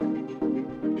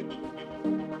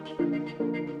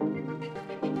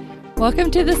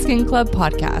Welcome to the Skin Club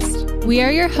podcast. We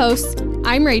are your hosts.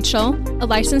 I'm Rachel, a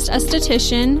licensed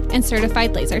esthetician and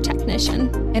certified laser technician.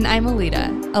 And I'm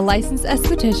Alida, a licensed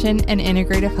esthetician and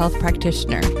integrative health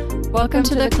practitioner. Welcome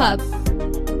to the club.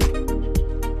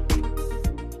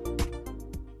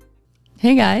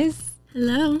 Hey guys.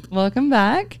 Hello. Welcome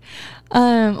back.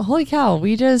 Holy cow,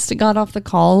 we just got off the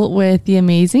call with the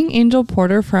amazing Angel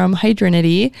Porter from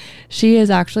Hydrinity. She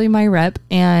is actually my rep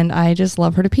and I just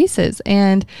love her to pieces.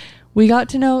 And we got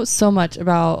to know so much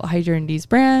about Hydrinity's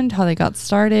brand, how they got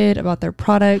started, about their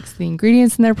products, the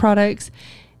ingredients in their products.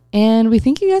 And we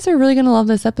think you guys are really going to love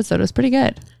this episode. It was pretty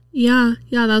good. Yeah,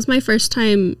 that was my first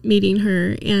time meeting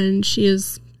her, and she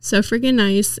is so freaking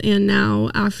nice. And now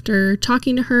after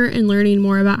talking to her and learning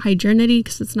more about Hydrinity,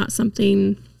 because it's not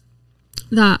something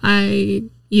that I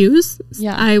use,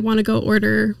 I want to go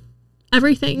order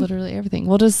everything. Literally everything.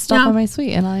 We'll just stop by my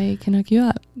suite and I can hook you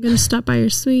up. I'm going to stop by your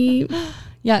suite.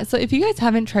 Yeah, so if you guys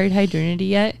haven't tried Hydrinity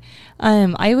yet,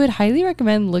 I would highly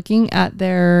recommend looking at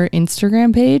their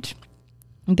Instagram page.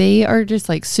 They are just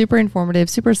like super informative,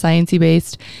 super sciencey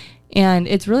based, and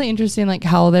it's really interesting like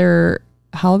how their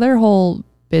whole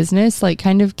business like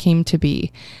kind of came to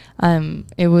be.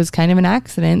 It was kind of an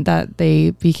accident that they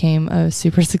became a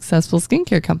super successful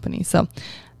skincare company. So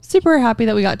super happy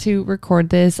that we got to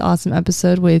record this awesome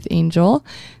episode with Angel.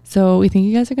 So we think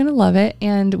you guys are going to love it.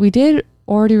 And we did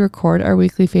already record our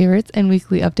weekly favorites and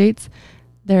weekly updates.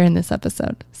 They're in this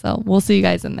episode. So we'll see you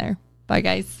guys in there. Bye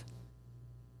guys.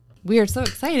 We are so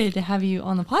excited to have you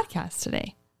on the podcast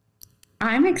today.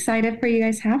 I'm excited for you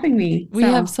guys having me. We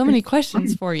have so many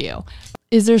questions for you.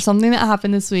 Is there something that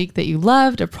happened this week that you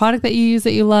loved, a product that you use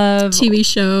that you love? TV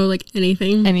show, like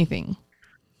anything? Anything.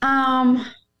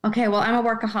 Okay, well, I'm a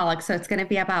workaholic, so it's going to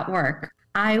be about work.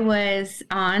 I was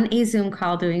on a Zoom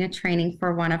call doing a training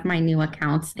for one of my new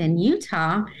accounts in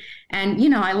Utah. And, you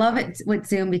know, I love it with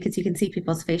Zoom because you can see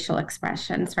people's facial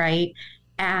expressions, right?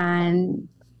 And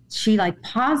she like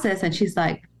pauses and she's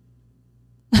like,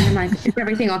 I'm like, is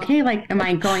everything okay? Like, am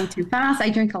I going too fast? I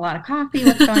drink a lot of coffee.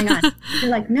 What's going on? She's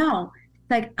like, no.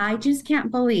 Like, I just can't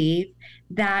believe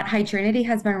that Hydrinity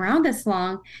has been around this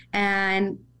long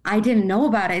and I didn't know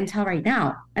about it until right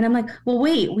now. And I'm like, well,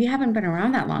 wait, we haven't been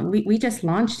around that long. We just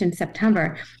launched in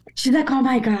September. She's like, oh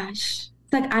my gosh.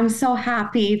 It's like, I'm so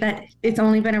happy that it's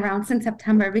only been around since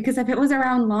September, because if it was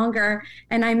around longer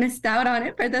and I missed out on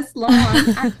it for this long,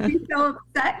 I'd be so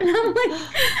upset. And I'm like,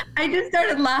 I just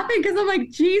started laughing because I'm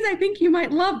like, geez, I think you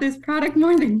might love this product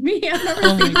more than me. I've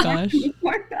never seen that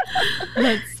before.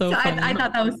 That's so funny. I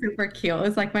thought that was super cute. It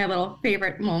was like my little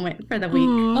favorite moment for the week.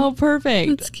 Oh,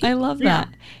 perfect. I love that.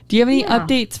 Do you have any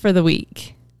updates for the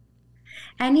week?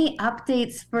 Any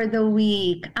updates for the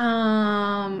week?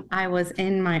 I was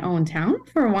in my own town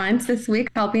for once this week.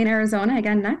 I'll be in Arizona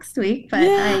again next week, but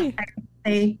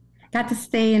I got to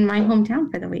stay in my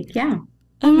hometown for the week. Yeah.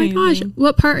 Oh my gosh.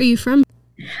 What part are you from?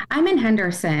 I'm in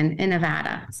Henderson in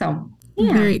Nevada. So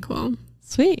yeah. Very cool.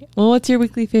 Sweet. Well, what's your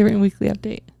weekly favorite and weekly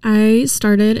update? I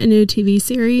started a new TV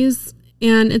series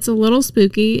and it's a little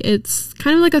spooky. It's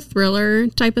kind of like a thriller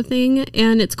type of thing,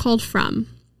 and it's called From.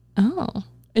 Oh.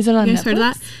 Is it on Netflix? Heard of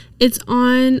that? It's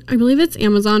on, I believe it's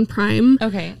Amazon Prime.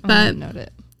 Okay. But note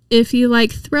it. If you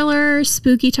like thriller,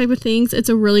 spooky type of things, it's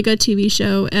a really good TV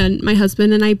show. And my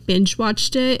husband and I binge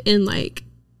watched it in like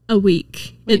a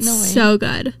week. It's so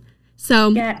good. So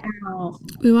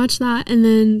we watched that. And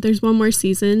then there's one more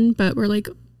season, but we're like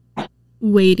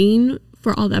waiting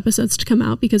for all the episodes to come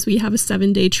out because we have a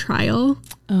 7-day trial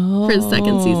for the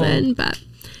second season. But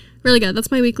really good. That's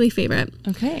my weekly favorite.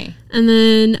 Okay. And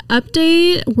then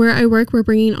update, where I work, we're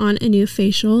bringing on a new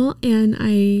facial, and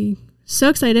I'm so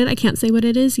excited. I can't say what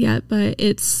it is yet, but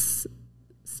it's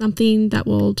something that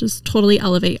will just totally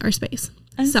elevate our space.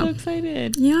 I'm so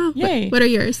excited. Yeah. Yay. What are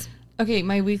yours? Okay.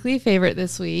 My weekly favorite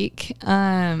this week.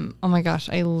 Oh my gosh.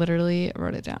 I literally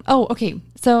wrote it down. Oh, okay.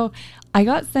 So I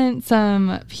got sent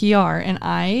some PR and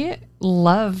I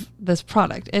love this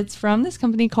product. It's from this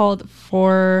company called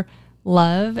For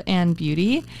Love and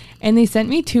Beauty, and they sent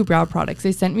me 2 brow products.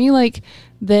 They sent me like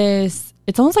this,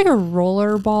 it's almost like a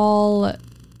roller ball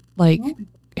like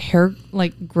hair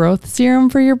like growth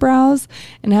serum for your brows,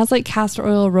 and it has like castor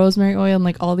oil, rosemary oil, and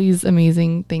like all these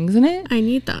amazing things in it. I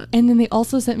need that. And then they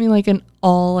also sent me like an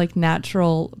all like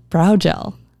natural brow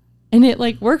gel, and it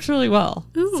like works really well.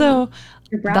 Ooh. So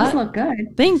your brows look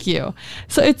good. Thank you.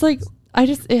 So it's like,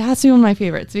 it has to be one of my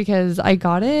favorites because I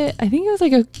got it, I think it was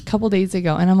like a couple days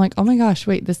ago, and I'm like, oh my gosh,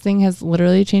 wait, this thing has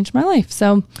literally changed my life.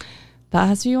 So that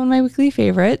has to be one of my weekly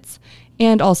favorites.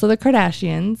 And also the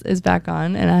Kardashians is back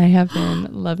on, and I have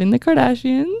been loving the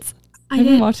Kardashians. Have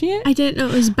you been watching it? I didn't know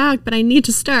it was back, but I need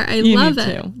to start. You love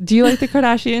it. Do you like the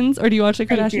Kardashians, or do you watch the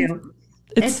Kardashians? I do.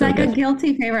 It's so like good. A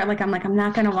guilty favorite. Like, I'm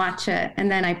not going to watch it.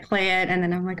 And then I play it, and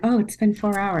then I'm like, oh, it's been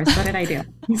 4 hours. What did I do?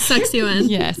 Sucks you in.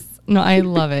 Yes. No, I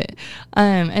love it.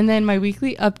 And then my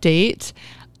weekly update,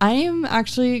 I am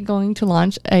actually going to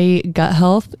launch a gut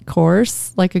health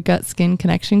course, like a gut skin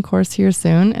connection course here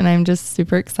soon. And I'm just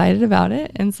super excited about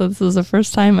it. And so this is the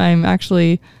first time I'm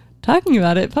actually talking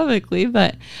about it publicly,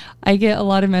 but I get a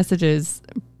lot of messages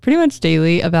pretty much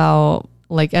daily about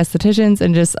like estheticians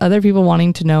and just other people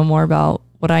wanting to know more about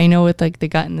what I know with like the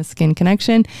gut and the skin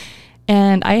connection.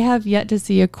 And I have yet to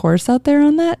see a course out there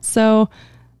on that. So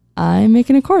I'm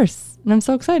making a course and I'm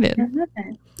so excited. I love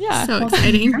it. Yeah. So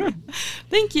exciting.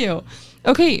 Thank you.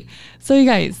 Okay. So you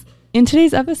guys, in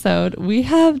today's episode, we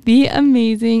have the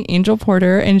amazing Angel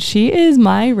Porter, and she is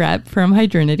my rep from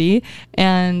Hydrinity,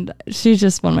 and she's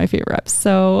just one of my favorite reps.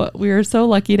 So we are so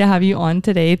lucky to have you on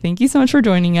today. Thank you so much for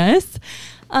joining us.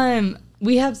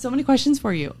 We have so many questions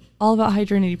for you all about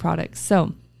Hydrinity products.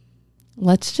 So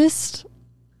let's just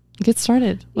get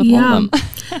started with all of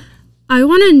them. I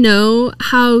want to know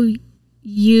how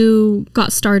you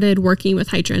got started working with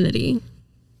Hydrinity.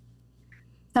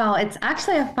 So it's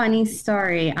actually a funny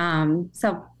story.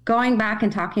 So going back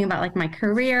and talking about like my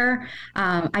career,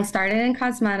 I started in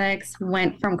cosmetics,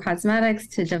 went from cosmetics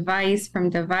to device, from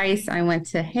device, I went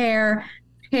to hair,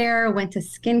 went to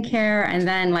skincare, and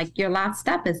then like your last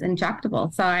step is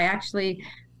injectable. So I actually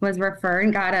was referred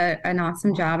and got an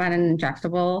awesome job at an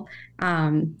injectable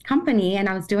company, and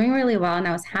I was doing really well and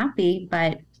I was happy.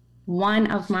 But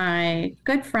one of my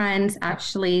good friends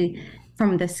actually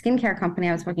from the skincare company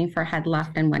I was working for had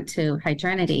left and went to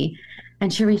Hydrinity.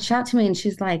 And she reached out to me and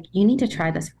she's like, you need to try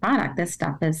this product. This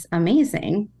stuff is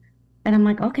amazing. And I'm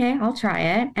like, okay, I'll try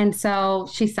it. And so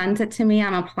she sends it to me.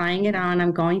 I'm applying it on.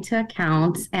 I'm going to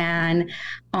accounts, and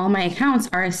all my accounts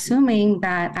are assuming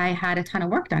that I had a ton of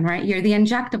work done, right? You're the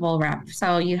injectable rep.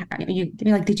 So you're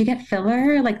like, did you get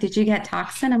filler? Like, did you get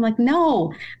toxin? I'm like,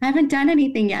 no, I haven't done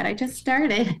anything yet. I just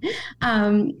started.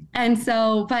 And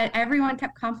so, but everyone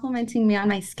kept complimenting me on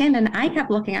my skin, and I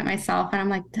kept looking at myself and I'm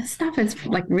like, this stuff is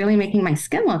like really making my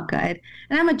skin look good.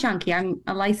 And I'm a junkie. I'm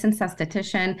a licensed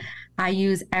esthetician. I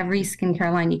use every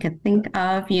skincare line you could think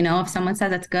of. You know, if someone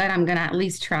says it's good, I'm going to at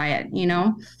least try it, you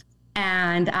know?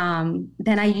 And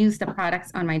then I use the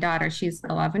products on my daughter. She's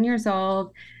 11 years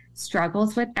old,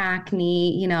 struggles with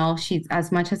acne. You know, she's,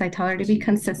 as much as I tell her to be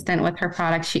consistent with her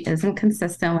products, she isn't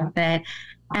consistent with it.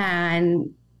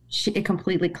 And it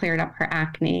completely cleared up her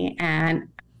acne. And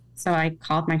so I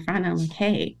called my friend and I'm like,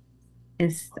 hey,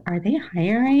 are they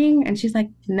hiring? And she's like,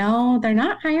 no, they're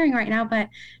not hiring right now, but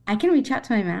I can reach out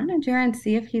to my manager and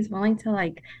see if he's willing to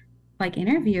like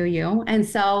interview you. And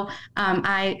so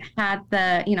I had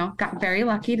got very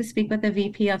lucky to speak with the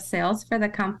VP of sales for the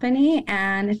company,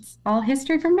 and it's all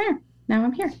history from there. Now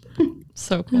I'm here.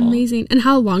 So cool. Amazing. And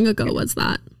how long ago was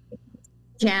that?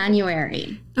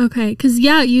 January. Okay. Because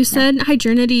you said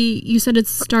Hydrinity, you said it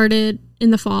started in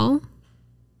the fall?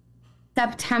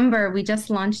 September. We just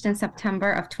launched in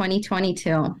September of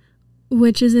 2022.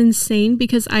 Which is insane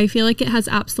because I feel like it has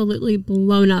absolutely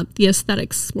blown up the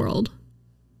aesthetics world.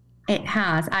 It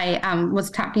has. I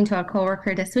was talking to a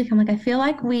coworker this week. I'm like, I feel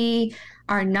like we're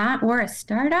a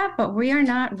startup, but we are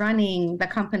not running the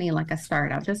company like a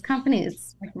startup. This company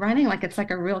is running like it's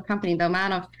like a real company. The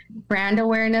amount of brand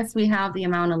awareness we have, the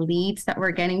amount of leads that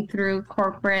we're getting through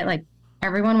corporate, like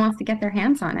everyone wants to get their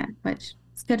hands on it, which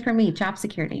is good for me, job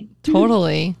security.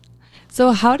 Totally.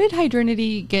 So how did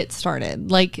Hydrinity get started?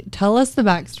 Like, tell us the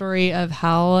backstory of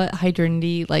how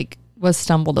Hydrinity was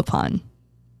stumbled upon.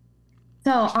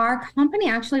 So our company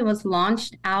actually was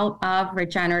launched out of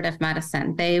regenerative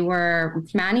medicine. They were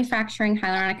manufacturing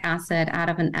hyaluronic acid out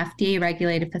of an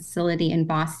FDA-regulated facility in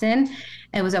Boston.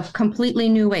 It was a completely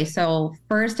new way. So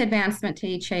first advancement to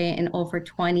HA in over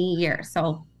 20 years.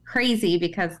 So crazy,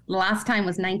 because the last time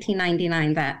was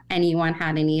 1999 that anyone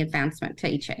had any advancement to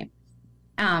HA.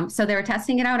 So they were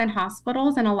testing it out in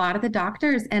hospitals, and a lot of the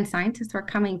doctors and scientists were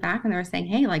coming back and they were saying,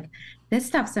 hey, this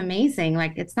stuff's amazing.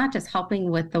 It's not just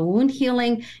helping with the wound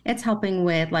healing, it's helping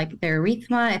with the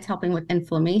erythema, it's helping with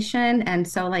inflammation. And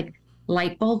so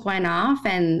light bulb went off,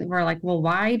 and we're like, well,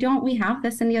 why don't we have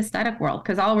this in the aesthetic world?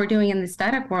 Because all we're doing in the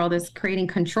aesthetic world is creating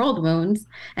controlled wounds.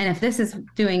 And if this is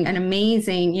doing an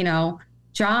amazing,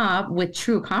 job with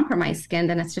true compromised skin,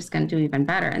 then it's just going to do even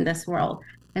better in this world.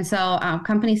 And so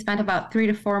company spent about 3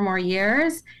 to 4 more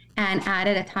years and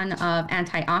added a ton of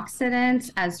antioxidants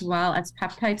as well as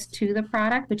peptides to the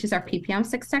product, which is our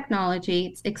ppm6 technology.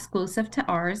 It's exclusive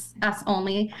to us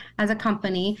only as a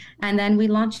company. And then we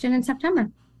launched it in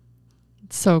September.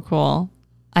 So cool.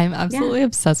 I'm absolutely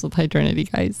obsessed with Hydrinity,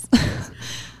 guys.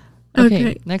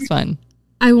 Okay, next one.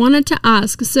 I wanted to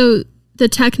ask, so the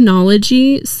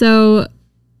technology, so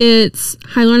it's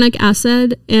hyaluronic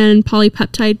acid and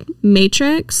polypeptide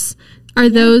matrix. Are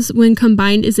those, when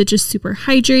combined, is it just super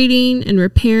hydrating and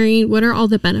repairing? What are all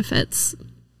the benefits?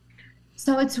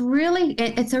 So it's a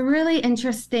really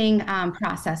interesting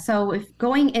process. So if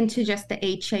going into just the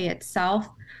HA itself,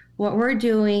 what we're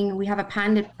doing, we have a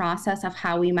patented process of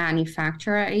how we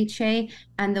manufacture our HA,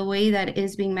 and the way that it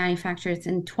is being manufactured, it's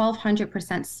in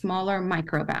 1,200% smaller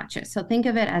micro batches. So think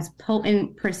of it as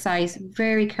potent, precise,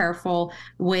 very careful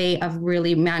way of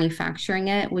really manufacturing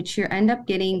it, which you end up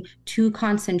getting 2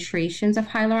 concentrations of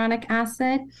hyaluronic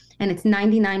acid, and it's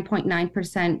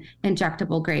 99.9%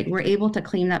 injectable grade. We're able to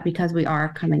claim that because we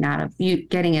are getting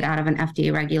it out of an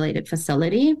FDA regulated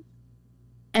facility.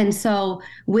 And so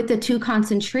with the 2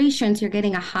 concentrations, you're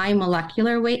getting a high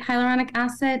molecular weight hyaluronic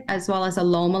acid as well as a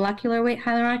low molecular weight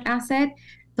hyaluronic acid.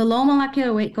 The low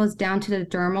molecular weight goes down to the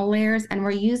dermal layers, and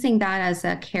we're using that as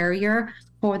a carrier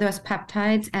for those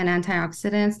peptides and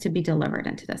antioxidants to be delivered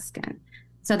into the skin.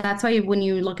 So that's why when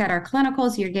you look at our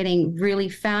clinicals, you're getting really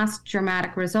fast,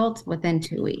 dramatic results within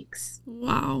 2 weeks.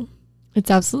 Wow. It's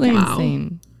absolutely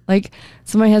insane. Like,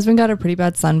 so my husband got a pretty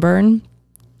bad sunburn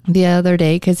the other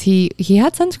day because he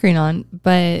had sunscreen on,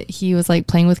 but he was like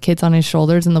playing with kids on his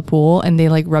shoulders in the pool, and they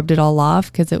like rubbed it all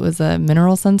off because it was a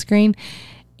mineral sunscreen,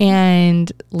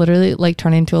 and literally like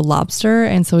turned into a lobster.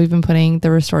 And so we've been putting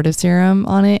the restorative serum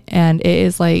on it, and it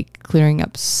is like clearing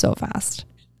up so fast.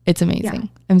 It's amazing.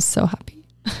 Yeah. I'm so happy.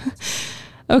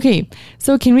 Okay,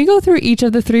 so can we go through each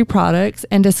of the 3 products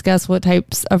and discuss what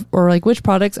types of, or like which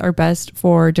products are best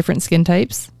for different skin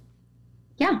types?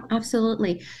 Yeah,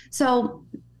 absolutely. So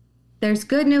there's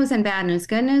good news and bad news.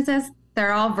 Good news is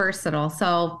they're all versatile.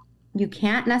 So you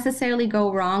can't necessarily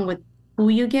go wrong with who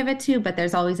you give it to, but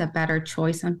there's always a better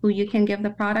choice on who you can give the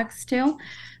products to.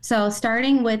 So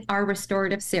starting with our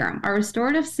restorative serum. Our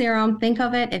restorative serum, think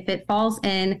of it, if it falls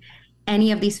in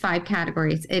any of these 5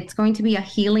 categories, it's going to be a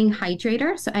healing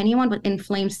hydrator. So anyone with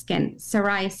inflamed skin,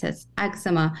 psoriasis,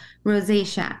 eczema,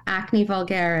 rosacea, acne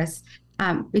vulgaris,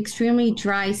 extremely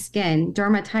dry skin,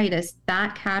 dermatitis,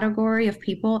 that category of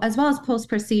people, as well as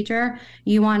post-procedure,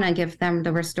 you want to give them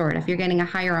the restorative. You're getting a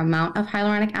higher amount of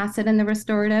hyaluronic acid in the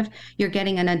restorative. You're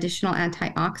getting an additional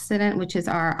antioxidant, which is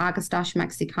our Agastache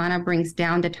mexicana, brings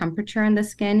down the temperature in the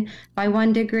skin by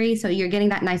 1 degree. So you're getting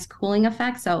that nice cooling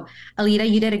effect. So Alida,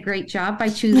 you did a great job by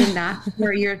choosing that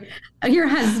for your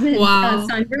husband's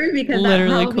sunburn, because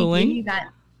literally that cooling. give you that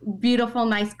beautiful,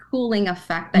 nice cooling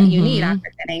effect that you need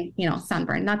after getting,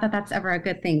 sunburn. Not that that's ever a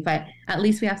good thing, but at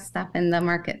least we have stuff in the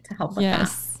market to help with that.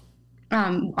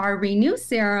 Our Renew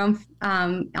serum,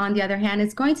 on the other hand,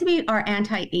 is going to be our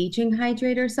anti-aging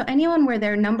hydrator. So anyone where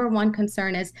their number one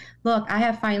concern is, look, I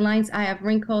have fine lines, I have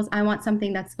wrinkles, I want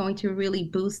something that's going to really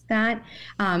boost that,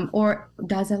 or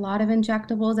does a lot of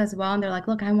injectables as well, and they're like,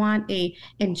 look, I want a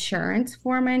insurance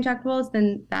for my injectables,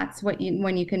 then that's when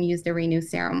you can use the Renew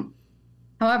serum.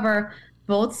 However,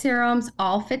 both serums,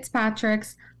 all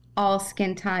Fitzpatrick's, all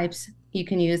skin types you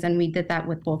can use, and we did that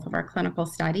with both of our clinical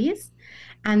studies.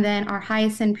 And then our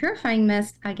Hyacinth Purifying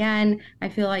Mist, again, I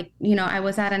feel like, I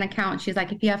was at an account. She's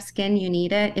like, if you have skin, you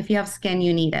need it. If you have skin,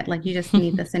 you need it. Like, you just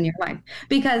need this in your life,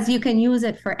 because you can use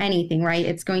it for anything, right?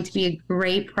 It's going to be a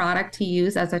great product to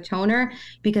use as a toner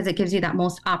because it gives you that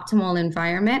most optimal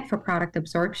environment for product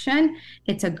absorption.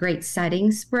 It's a great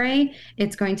setting spray.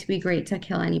 It's going to be great to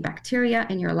kill any bacteria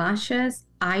in your lashes.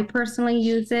 I personally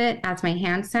use it as my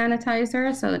hand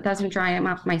sanitizer, so it doesn't dry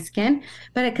out my skin,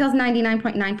 but it kills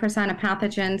 99.9% of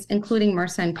pathogens, including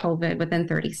MRSA and COVID, within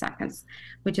 30 seconds,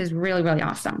 which is really, really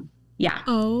awesome. Yeah.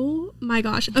 Oh my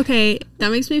gosh. Okay.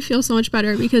 That makes me feel so much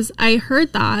better, because I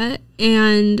heard that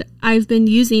and I've been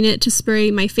using it to spray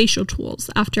my facial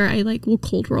tools after I will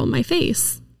cold roll my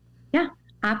face. Yeah,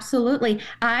 absolutely.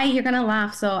 You're going to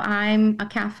laugh. So I'm a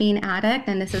caffeine addict,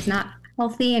 and this is not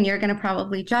healthy, and you're going to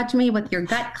probably judge me with your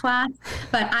gut class,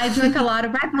 but I drink a lot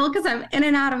of Red Bull because I'm in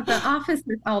and out of the office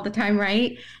all the time,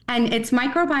 right? And it's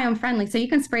microbiome friendly, so you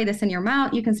can spray this in your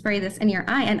mouth, you can spray this in your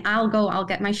eye, and I'll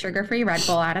get my sugar-free Red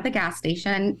Bull out of the gas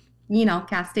station.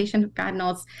 Gas station, God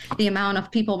knows the amount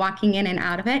of people walking in and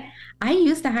out of it. I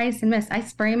use the Hyacinth Mist. I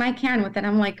spray my can with it.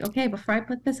 I'm like, okay, before I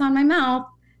put this on my mouth,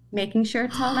 making sure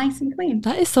it's all nice and clean.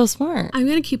 That is so smart. I'm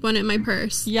going to keep one in my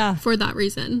purse. Yeah. For that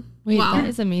reason. Wait, wow. That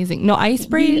is amazing. No, I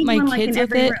spray my kids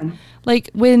with it.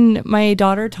 Like when my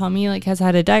daughter Tommy has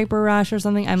had a diaper rash or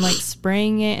something, I'm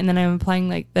spraying it, and then I'm applying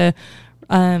the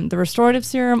restorative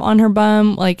serum on her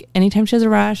bum. Like anytime she has a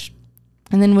rash,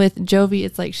 And then with Jovi,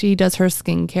 it's like she does her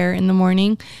skincare in the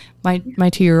morning, my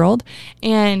 2-year-old,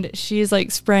 and she's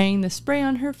like spraying the spray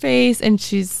on her face, and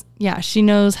she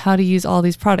knows how to use all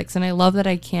these products. And I love that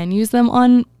I can use them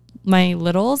on my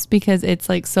littles because it's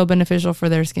like so beneficial for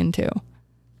their skin too.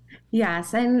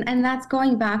 Yes, and that's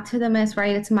going back to the myth,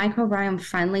 right? It's microbiome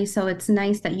friendly, so it's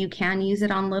nice that you can use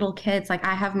it on little kids. Like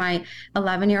I have my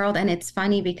 11-year-old, and it's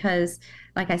funny because,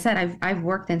 like I said, I've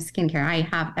worked in skincare. I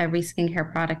have every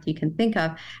skincare product you can think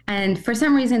of, and for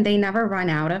some reason they never run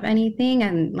out of anything.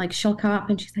 And like she'll come up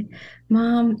and she's like,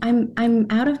 "Mom, I'm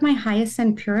out of my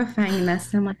Hyacin purifying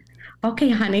mist." I'm like, "Okay,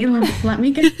 honey, let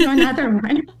me get you another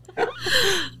one."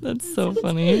 That's so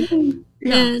funny.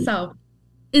 Yeah. And so.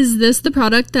 Is this the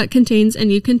product that contains, and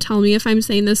you can tell me if I'm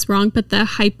saying this wrong, but the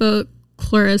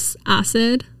hypochlorous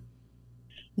acid?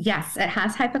 Yes, it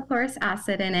has hypochlorous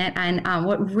acid in it. And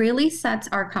what really sets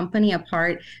our company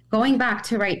apart, going back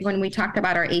to when we talked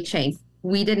about our HA,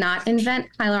 we did not invent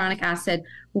hyaluronic acid.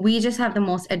 We just have the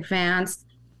most advanced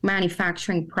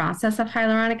manufacturing process of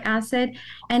hyaluronic acid.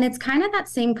 And it's kind of that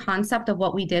same concept of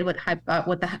what we did with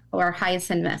our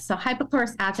Hyacin mist. So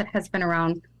hypochlorous acid has been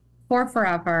around for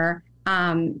forever.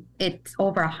 It's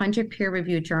over 100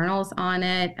 peer-reviewed journals on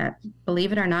it.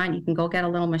 Believe it or not, you can go get a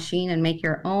little machine and make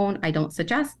your own. I don't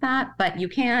suggest that, but you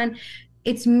can.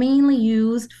 It's mainly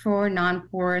used for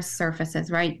non-porous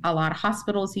surfaces, right? A lot of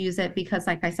hospitals use it because,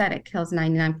 like I said, it kills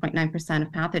 99.9%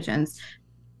 of pathogens.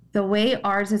 The way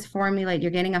ours is formulated,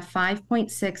 you're getting a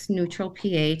 5.6 neutral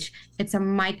pH. It's a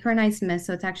micronized mist,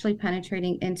 so it's actually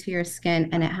penetrating into your skin,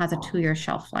 and it has a 2-year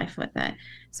shelf life with it.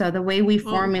 So the way we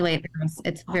formulate this,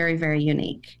 it's very, very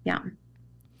unique. Yeah.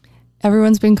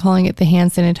 Everyone's been calling it the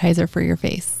hand sanitizer for your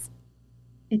face.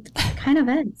 It kind of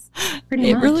is.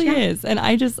 Pretty much. It really is. And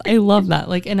I love that.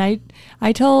 Like, and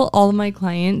I tell all of my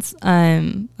clients,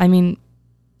 I mean,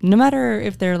 no matter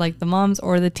if they're like the moms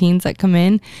or the teens that come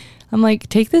in, I'm like,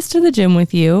 take this to the gym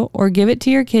with you or give it to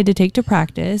your kid to take to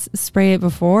practice, spray it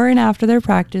before and after their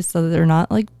practice so that they're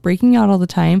not like breaking out all the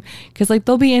time. Cause like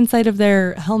they'll be inside of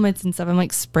their helmets and stuff. I'm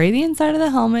like, spray the inside of the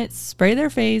helmet, spray their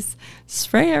face,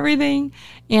 spray everything.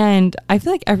 And I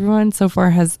feel like everyone so far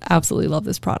has absolutely loved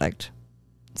this product.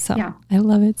 So yeah. I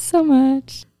love it so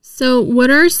much. So what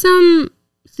are some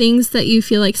things that you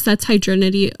feel like sets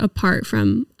Hydrinity apart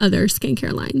from other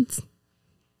skincare lines?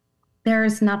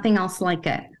 There's nothing else like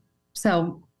it.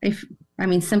 So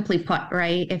simply put,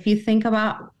 right? If you think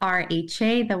about our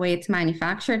HA, the way it's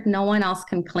manufactured, no one else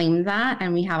can claim that.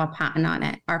 And we have a patent on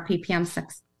it. Our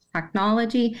ppm6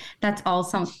 technology, that's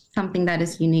also something that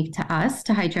is unique to us,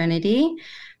 to Hydrinity.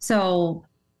 So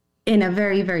in a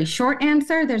very, very short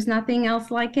answer, there's nothing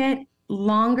else like it.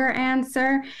 Longer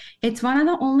answer, it's one of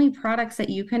the only products that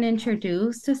you can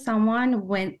introduce to someone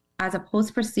as a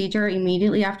post-procedure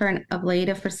immediately after an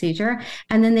ablative procedure,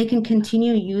 and then they can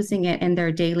continue using it in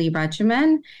their daily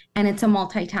regimen, and it's a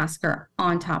multitasker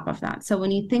on top of that. So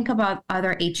when you think about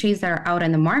other HAs that are out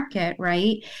in the market,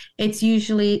 right, it's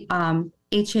usually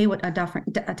HA with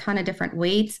a ton of different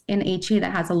weights, an HA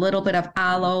that has a little bit of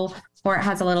aloe, or it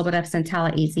has a little bit of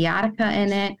Centella asiatica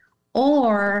in it,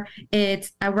 or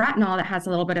it's a retinol that has a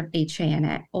little bit of HA in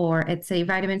it, or it's a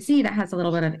vitamin C that has a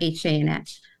little bit of HA in it.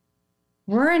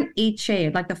 We're an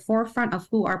HA, like the forefront of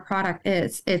who our product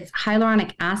is. It's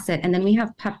hyaluronic acid, and then we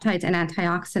have peptides and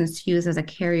antioxidants to use as a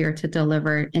carrier to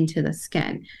deliver into the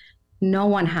skin. No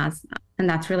one has that, and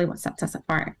that's really what sets us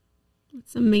apart.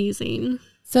 It's amazing.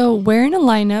 So where in a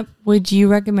lineup would you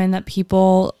recommend that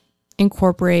people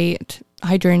incorporate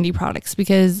Hydrinity products?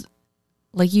 Because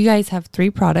like you guys have 3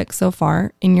 products so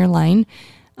far in your line.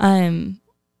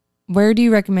 Where do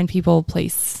you recommend people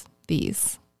place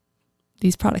these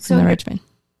products in the regimen?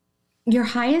 Your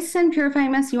Hyacin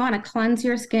purifying mist, you want to cleanse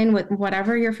your skin with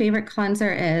whatever your favorite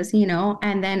cleanser is,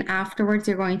 and then afterwards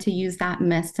you're going to use that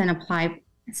mist and apply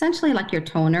essentially like your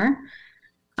toner.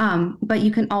 But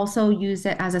you can also use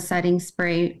it as a setting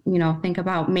spray. Think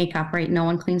about makeup, right? No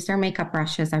one cleans their makeup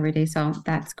brushes every day. So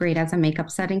that's great as a makeup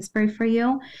setting spray for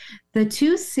you. The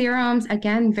 2 serums,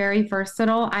 again, very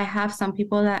versatile. I have some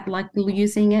people that like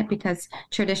using it because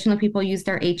traditionally people use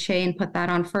their HA and put that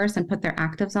on first and put their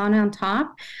actives on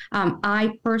top.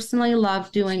 I personally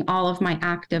love doing all of my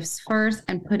actives first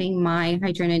and putting my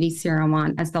Hydrinity serum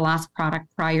on as the last product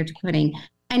prior to putting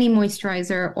any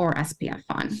moisturizer or SPF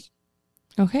on.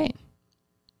 Okay.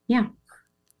 Yeah.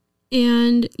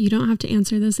 And you don't have to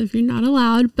answer this if you're not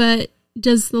allowed, but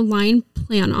does the line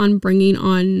plan on bringing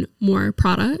on more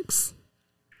products?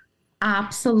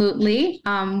 Absolutely.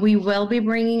 We will be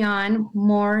bringing on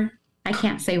more. I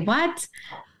can't say what.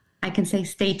 I can say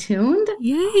stay tuned.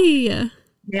 Yay.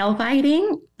 Nail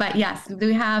biting. But yes,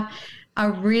 we have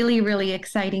a really, really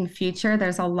exciting future.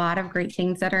 There's a lot of great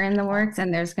things that are in the works,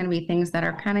 and there's going to be things that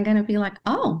are kind of going to be like,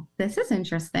 oh, this is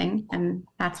interesting. And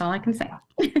that's all I can say.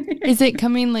 Is it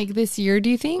coming like this year, do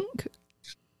you think?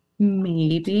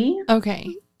 Maybe.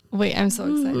 Okay. Wait, I'm so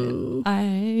excited. Ooh. I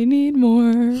need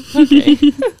more.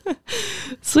 Okay.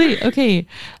 Sweet. Okay.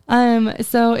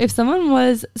 So if someone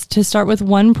was to start with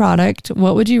one product,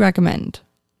 what would you recommend?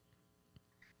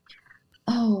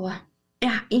 Oh,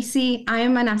 yeah. You see, I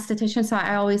am an esthetician, so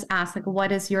I always ask, like,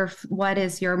 what is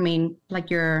your main,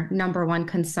 like, your number one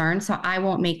concern? So I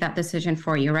won't make that decision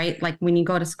for you, right? Like when you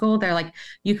go to school, they're like,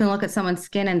 you can look at someone's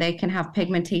skin and they can have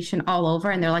pigmentation all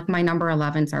over, and they're like, my number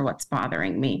 11s are what's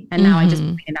bothering me. And now I just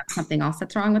find out something else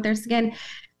that's wrong with their skin.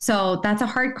 So that's a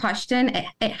hard question.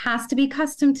 It has to be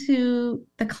custom to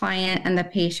the client and the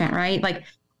patient, right? Like,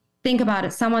 think about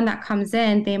it. Someone that comes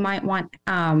in, they might want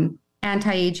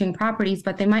anti-aging properties,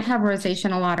 but they might have rosacea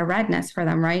and a lot of redness for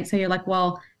them, right? So you're like,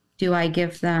 well, do I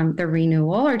give them the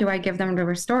renewal or do I give them the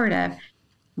restorative?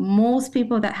 Most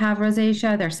people that have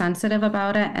rosacea, they're sensitive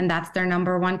about it, and that's their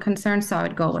number one concern. So I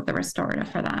would go with the restorative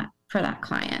for that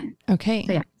client. Okay.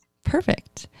 So, yeah.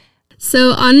 Perfect.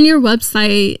 So on your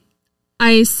website,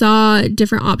 I saw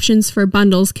different options for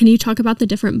bundles. Can you talk about the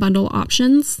different bundle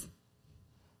options?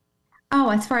 Oh,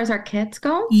 as far as our kits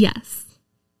go? Yes.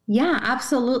 Yeah,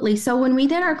 absolutely. So when we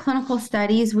did our clinical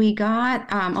studies, we got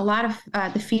a lot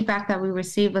of the feedback that we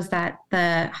received was that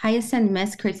the hyacinth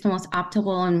mist creates the most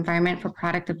optimal environment for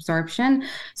product absorption.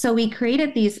 So we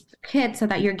created these kits so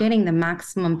that you're getting the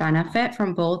maximum benefit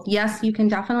from both. Yes, you can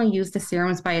definitely use the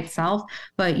serums by itself,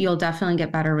 but you'll definitely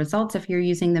get better results if you're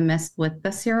using the mist with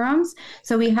the serums.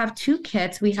 So we have two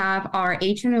kits. We have our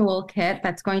age renewal kit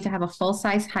that's going to have a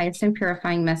full-size hyacinth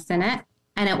purifying mist in it.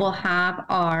 And it will have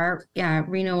our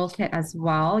renewal kit as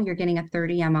well. You're getting a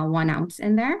 30 ml 1 ounce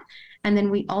in there. And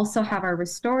then we also have our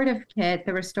restorative kit.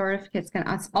 The restorative kit's going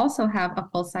to also have a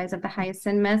full size of the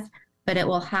hyacinth mist, but it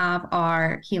will have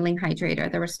our healing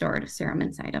hydrator, the restorative serum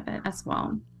inside of it as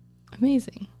well.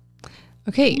 Amazing.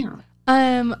 Okay.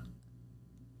 Yeah.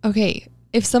 Okay.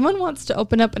 If someone wants to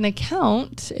open up an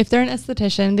account, if they're an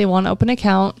esthetician, they want to open an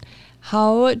account,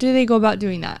 how do they go about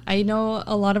doing that? I know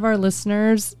a lot of our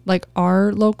listeners like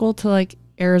are local to like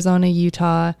Arizona,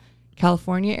 Utah,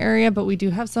 California area, but we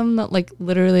do have some that like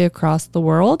literally across the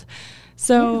world.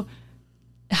 So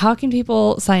how can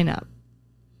people sign up?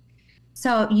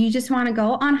 So you just want to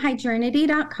go on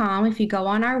hydrinity.com. If you go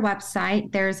on our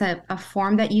website, there's a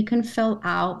form that you can fill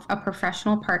out, a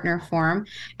professional partner form.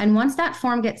 And once that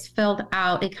form gets filled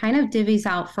out, it kind of divvies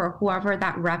out for whoever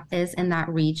that rep is in that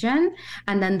region.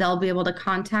 And then they'll be able to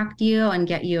contact you and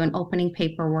get you an opening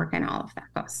paperwork and all of that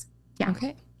goes. Yeah.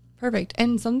 Okay. Perfect.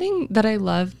 And something that I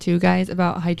love too, guys,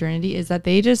 about Hydrinity is that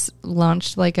they just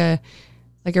launched like a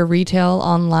retail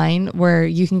online where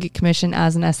you can get commission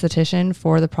as an esthetician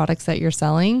for the products that you're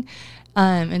selling.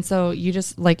 And so you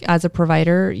just like as a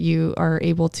provider, you are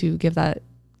able to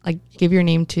give your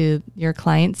name to your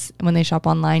clients when they shop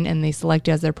online and they select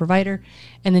you as their provider,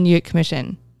 and then you get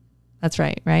commission. That's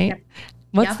right? Yep.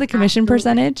 What's the commission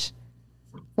percentage?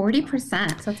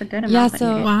 40%. So it's a good amount. Yeah.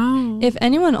 So wow. If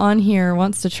anyone on here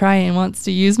wants to try and wants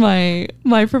to use my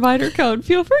provider code,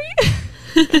 feel free.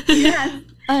 Yes.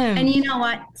 And you know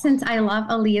what? Since I love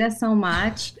Alidas so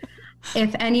much,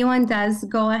 if anyone does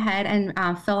go ahead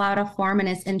and fill out a form and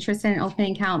is interested in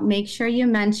opening an account, make sure you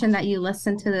mention that you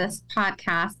listen to this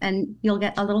podcast and you'll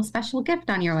get a little special gift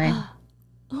on your way.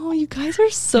 Oh, you guys are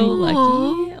so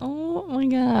lucky. Oh my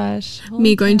gosh.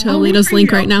 Me going to Alidas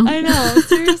link right now. I know,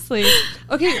 seriously.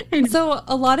 Okay, so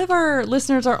a lot of our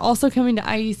listeners are also coming to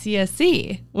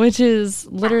IECSC, which is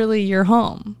literally your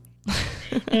home.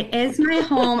 It is my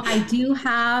home. I do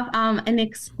have an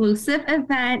exclusive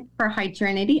event for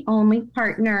Hydrinity only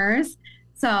partners.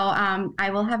 So I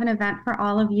will have an event for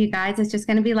all of you guys. It's just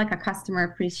going to be like a customer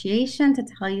appreciation to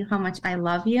tell you how much I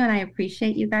love you. And I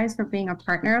appreciate you guys for being a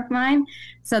partner of mine.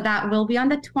 So that will be on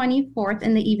the 24th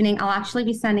in the evening. I'll actually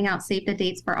be sending out save the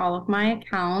dates for all of my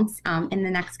accounts in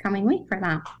the next coming week for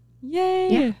that. Yay.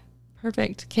 Yeah.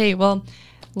 Perfect. Okay. Well,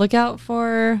 look out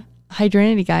for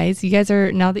Hydrinity, guys. You guys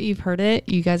are, now that you've heard it,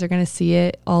 you guys are going to see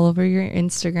it all over your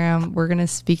Instagram. We're going to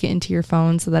speak it into your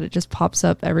phone so that it just pops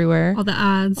up everywhere. All the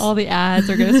ads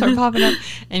are going to start popping up.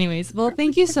 Anyways, well,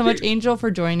 thank you so much, Angel,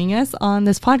 for joining us on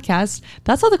this podcast.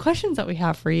 That's all the questions that we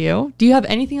have for you. Do you have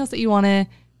anything else that you want to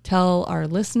tell our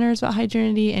listeners about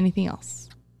Hydrinity? Anything else?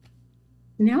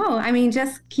 No, I mean,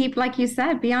 just keep, like you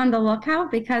said, be on the lookout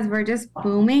because we're just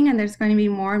booming and there's going to be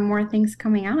more and more things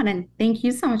coming out. And thank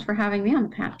you so much for having me on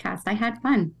the podcast. I had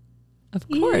fun. Of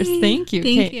course. Yay. Thank you.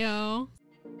 Thank you.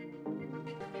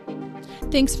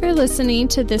 Thanks for listening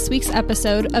to this week's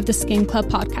episode of the Skin Club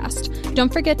podcast.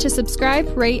 Don't forget to subscribe,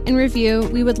 rate, and review.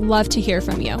 We would love to hear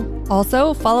from you.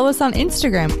 Also, follow us on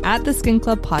Instagram at the Skin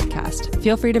Club Podcast.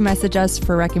 Feel free to message us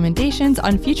for recommendations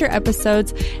on future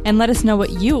episodes and let us know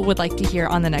what you would like to hear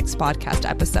on the next podcast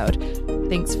episode.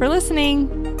 Thanks for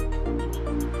listening.